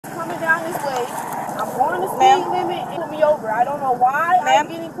down this way. I'm going the speed limit and put me over. I don't know why I'm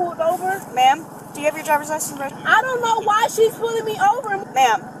getting pulled over. Ma'am, do you have your driver's license? I don't know why she's pulling me over.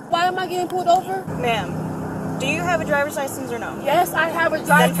 Ma'am. Why am I getting pulled over? Ma'am, do you have a driver's license or no? Yes, I have a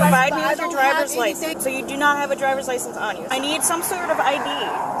driver's license. Then provide me with your driver's license. So you do not have a driver's license on you. I need some sort of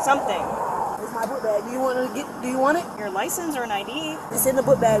ID, something. It's my book bag. Do you want it? Your license or an ID? It's in the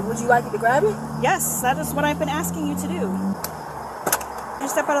book bag. Would you like it to grab it? Yes, that is what I've been asking you to do. Can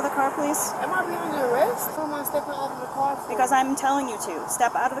you step out of the car, please? Am I being under arrest? Why am I stepping out of the car for? Because I'm telling you to.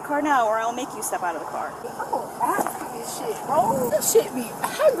 Step out of the car now or I'll make you step out of the car. I'm gonna ask you this shit, bro. This shit be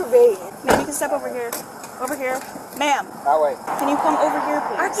aggravating. Ma'am, you can step over here. Over here. Ma'am. That way. Can you come over here,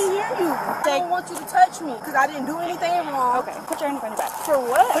 please? I can hear you. I don't want you to touch me because I didn't do anything wrong. Okay, put your hands behind your back. For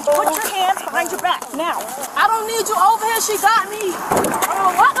what? Put your hands behind your back, now. I don't need you over here. She got me.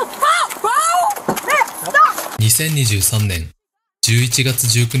 Oh, what the fuck, bro? Stop. 2023年11月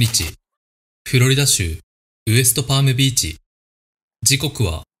19日、フロリダ州ウエストパームビーチ。時刻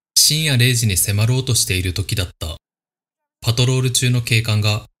は深夜0時に迫ろうとしている時だった。パトロール中の警官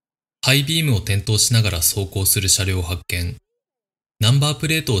がハイビームを点灯しながら走行する車両を発見。ナンバープ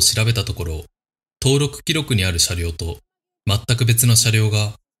レートを調べたところ、登録記録にある車両と全く別の車両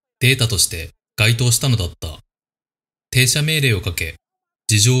がデータとして該当したのだった。停車命令をかけ、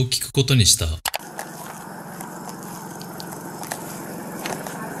事情を聞くことにした。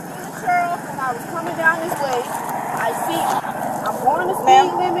I was coming down this way. I see I'm going the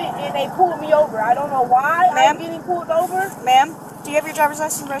speed limit and they pulled me over. I don't know why I'm getting pulled over. Ma'am, do you have your driver's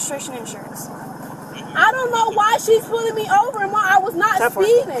license, registration, and insurance? I don't know why she's pulling me over and why I was not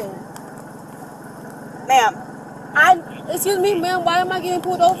speeding. Ma'am. Excuse me, ma'am, why am I getting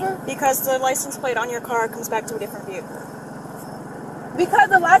pulled over? Because the license plate on your car comes back to a different view. Because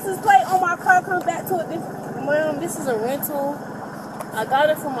the license plate on my car comes back to a different... Ma'am, this is a rental. I got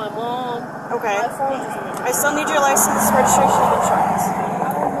it from my mom. Okay. My phone is rental. I still need your license, registration, and insurance.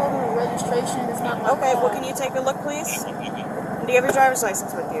 I don't know the registration. It's not my Okay, car. well, can you take a look, please? Do you have your driver's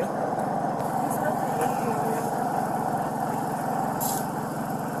license with you?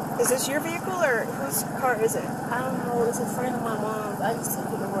 Is this your vehicle or whose car is it? I don't know. It's a friend of my mom's. I just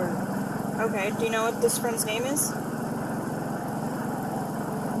took it to work. Okay. Do you know what this friend's name is?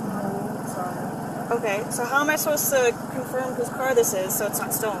 Okay, so how am I supposed to confirm whose car this is so it's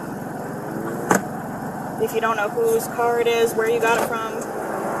not stolen? If you don't know whose car it is, where you got it from.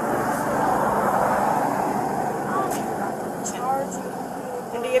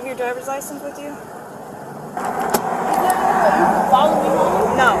 And do you have your driver's license with you? Follow me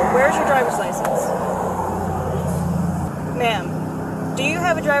home? No, where's your driver's license? Ma'am, do you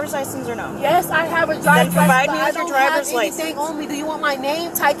have a driver's license or no? Yes, I have a driver's license. Then provide me with your driver's license. I don't have anything on me. Do you want my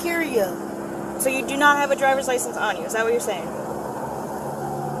name? Tykeria. So you do not have a driver's license on you, is that what you're saying?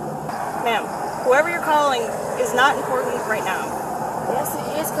 Ma'am, whoever you're calling is not important right now. Yes,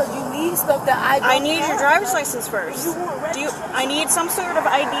 it is, because you need stuff that I don't I need have. your driver's license first. I need some sort of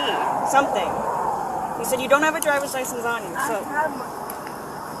ID, something. You said you don't have a driver's license on you, so...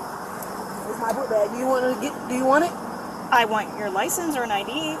 It's my book bag. Do you want it? I want your license or an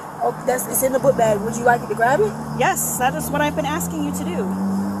ID. Oh, it's in the book bag. Would you like it to grab it? Yes, that is what I've been asking you to do.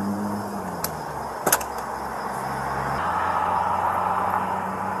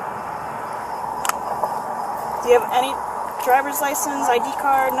 Do you have any driver's license, ID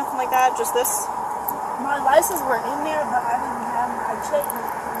card, nothing like that? Just this? My license were in there, but I didn't have my check when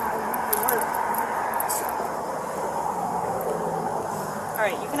I went to work.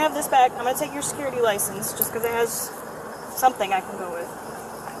 Alright, you can have this back. I'm going to take your security license just because it has something I can go with.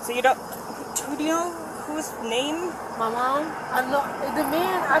 So you don't... Do you know whose name? My mom? I know. The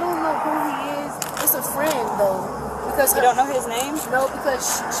man, I don't know who he is. It's a friend, though. Because you don't know his name? No,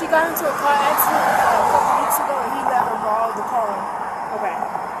 because she got into a car accident a couple weeks ago and he let her borrow the car. Okay.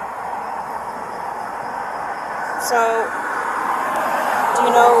 So, do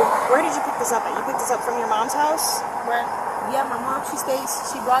you know, where did you pick this up at? You picked this up from your mom's house? Where? Yeah, my mom, she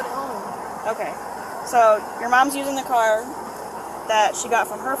brought it home. Okay. So, your mom's using the car that she got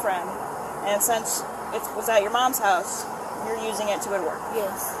from her friend, and since it was at your mom's house, you're using it to go to work?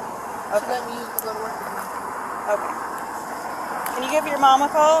 Yes. Okay. She let me use it to go to work with me. Okay. Can you give your mom a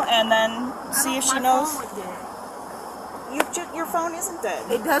call and then see if she knows? Your phone isn't dead.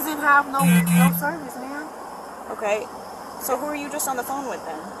 It doesn't have no service, man. Okay. So who are you just on the phone with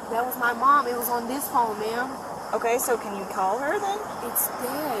then? That was my mom. It was on this phone, ma'am. Okay, so can you call her then? It's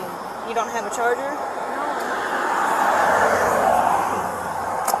dead. You don't have a charger? No.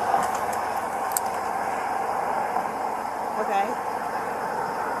 Okay.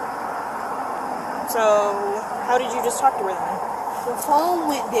 So, how did you just talk to her then? The phone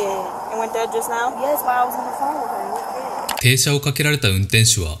went dead. It went dead just now? Yes, while I was on the phone with her, it went dead. 停車をかけられた運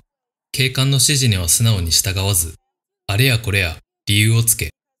転手は、警官の指示には素直に従わず、あれやこれや理由をつ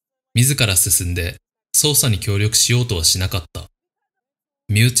け、自ら進んで捜査に協力しようとはしなかった。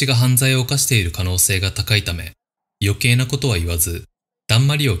身内が犯罪を犯している可能性が高いため、余計なことは言わず、だん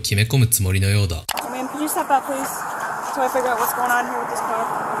まりを決め込むつもりのようだ。Ma'am, could you step out, please? So I figure out what's going on here with this car.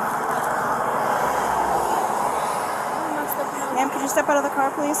 Ma'am, could you step out of the car,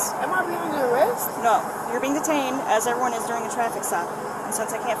 please? Am I being under arrest? No, you're being detained, as everyone is during a traffic stop. And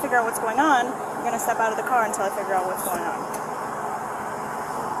since I can't figure out what's going on, I'm going to step out of the car until I figure out what's going on.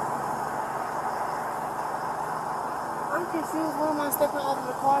 I'm confused. What am I stepping out of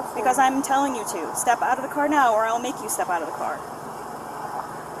the car for? Because I'm telling you to. Step out of the car now, or I'll make you step out of the car.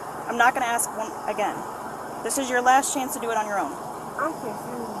 I'm not going to ask one again. This is your last chance to do it on your own. I'm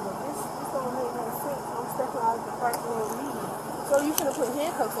confused, but this don't make no sense. I'm stepping out of the car for a reason. So you should have put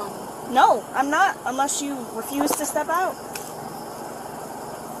handcuffs on me. No, I'm not, unless you refuse to step out.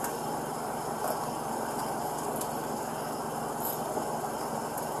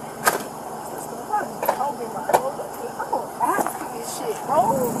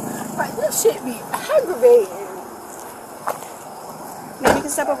 Like, this shit be aggravating. Ma'am, you can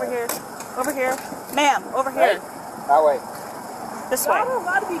step over here. Over here. Ma'am, over here. That way. This way. I don't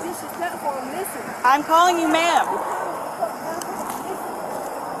gotta be disrespectful. I'm listening. I'm calling you ma'am.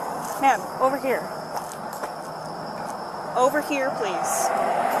 Ma'am, over here. Over here, please.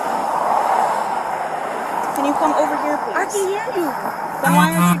 Can you come over here, please? I can hear you. Then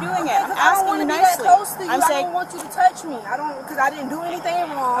why aren't you doing it? I'm asking you nicely. I'm saying, I don't want you to touch me. Because I didn't do anything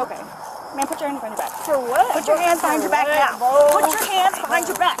wrong. okay. Ma'am, put your hands behind your back. For what? Put your hands behind your back now. Put your hands behind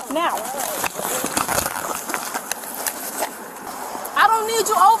your back now. I don't need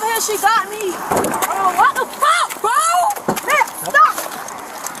you over here. She got me. Oh, what the fuck, bro? Man, stop.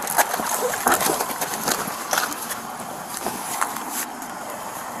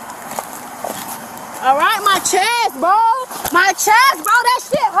 All right, my chest, bro. My chest, bro. That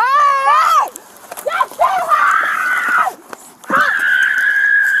shit hurt. That shit hurt.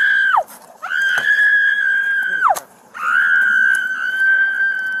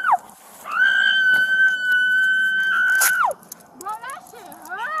 Bro, that shit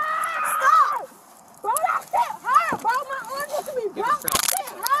hurt. Stop. Bro, that shit hurt. Bro, my arm used to be broke. That shit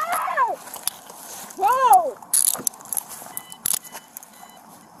hurt. Bro.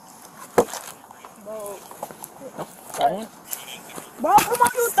 Bro, come on,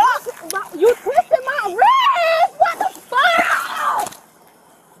 you stop. You twisted my wrist. What the fuck?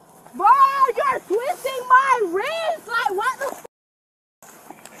 Bro, you're twisting my wrist. Like, what the fuck?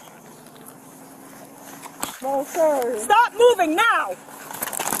 Bro, sir. Stop moving now.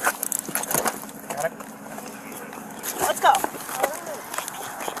 Let's go.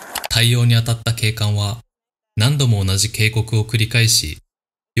 対応に当たった警官は何度も同じ警告を繰り返し、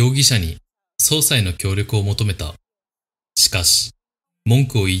容疑者に捜査への協力を求めた。しかし、文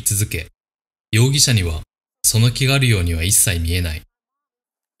句を言い続け、容疑者にはその気があるようには一切見えない。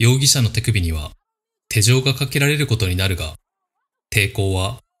容疑者の手首には手錠がかけられることになるが、抵抗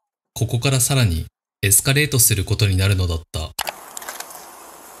はここからさらにエスカレートすることになるのだった。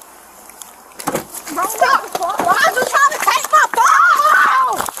Bro, stop. Why are you trying to take my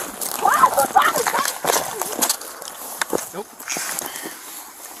phone? Why are you trying to take Nope.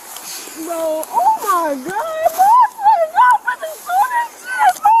 Bro, oh my god, bro. Y'all finna do this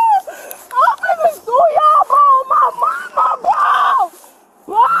shit, bro. I'm finna do y'all, bro. My mama, bro.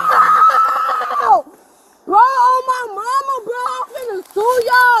 Bro. Bro, my mama, bro. I'm finna sue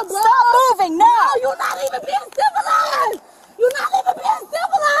y'all, bro. Stop moving now. No, you're not even being civilized. You're not even being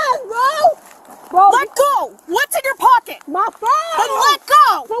civilized, bro. Bro, Let go. What's in your pocket? my phone. Then let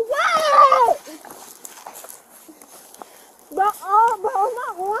go. For what? Bro, oh, bro,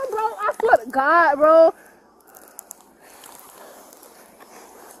 not one, bro. I swear to God, bro.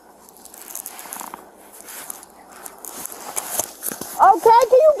 Okay,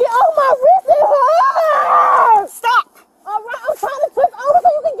 can you get off my wrist? It hurts. Stop. All right, I'm trying to twist over so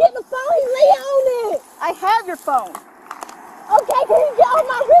you can get the phone. He lay on it. I have your phone. Okay, can you get off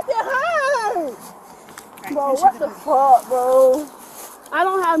my wrist? It hurts. Bro, what the fuck, bro? I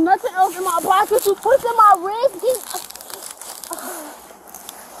don't have nothing else in my pocket. You twisting my wrist.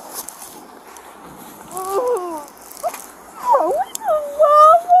 Oh, what the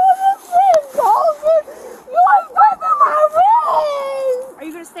fuck, bro? This shit is broken. You ain't twisting my wrist. Are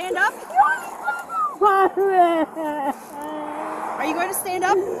you going to stand up? You ain't twisting my wrist. Are you going to stand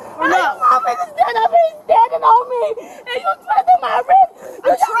up? Or I no? don't want me to stand up. He's standing on me. And you twisting my wrist.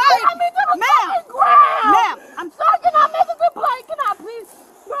 You I'm trying. me to the Ma'am. fucking ground. Ma'am, I'm Sir, can I make a good point? Can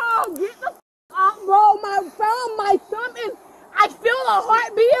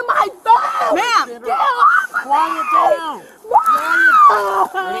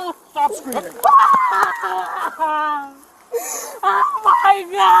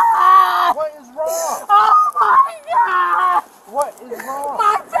my god! What is wrong? Oh my god! What is wrong?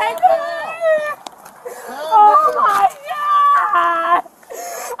 My finger! Calm Oh down. my god!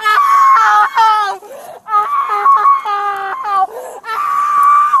 Ow! Ow!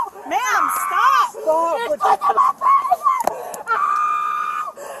 Ow! Ma'am, stop! Stop. It's Put touching my finger! Ow!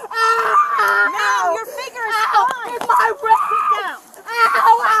 Ow! Ma'am, your finger is Ow! fine. It's my wrist!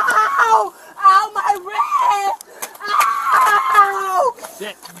 Ow! Ow! Ow! My wrist! Ow!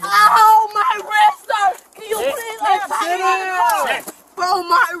 Sit. Ow! My wrist! Sir. Can you Sit. please Ma'am, untie sit me? down. Sit. Bro,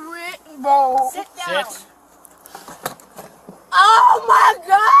 my wrist, bro. Sit down. Sit. Oh my Put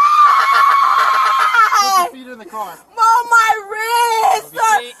god! your feet in the car. Oh, my wrist! Move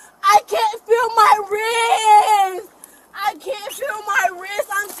your feet. I can't feel my wrist! I can't feel my wrist!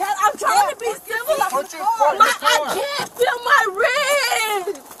 I'm trying to be civil. Put your foot in the I car. can't feel my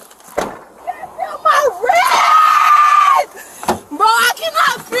wrist! Can't feel my wrist! Bro, I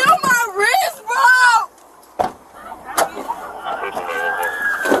cannot feel my wrist, bro!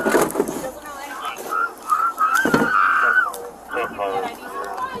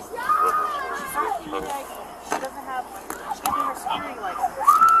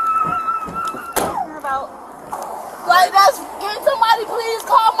 Like, can somebody please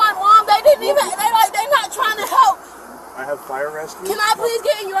call my mom? They didn't even, they're not trying to help. I have fire rescue. Can I please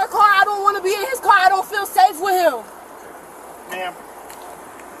get in your car? I don't want to be in his car. I don't feel safe with him. Ma'am.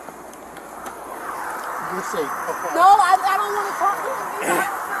 You're safe. Okay. No, I don't want to talk to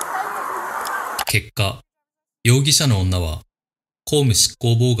him. 結果、容疑者の女は公務執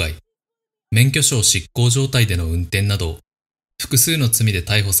行妨害、免許証失効状態での運転など複数の罪で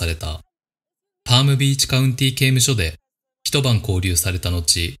逮捕されたパームビーチカウンティ刑務所で一晩拘留された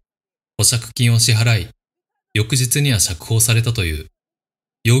後、保釈金を支払い、翌日には釈放されたという。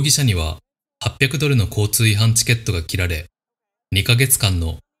容疑者には$800の交通違反チケットが切られ、2ヶ月間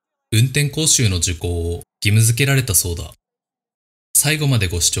の運転講習の受講を義務付けられたそうだ。最後まで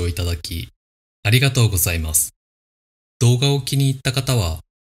ご視聴いただき、ありがとうございます。動画を気に入った方は、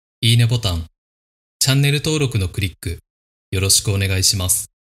いいねボタン、チャンネル登録のクリック、よろしくお願いします。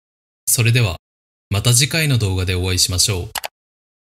それでは、また次回の動画でお会いしましょう。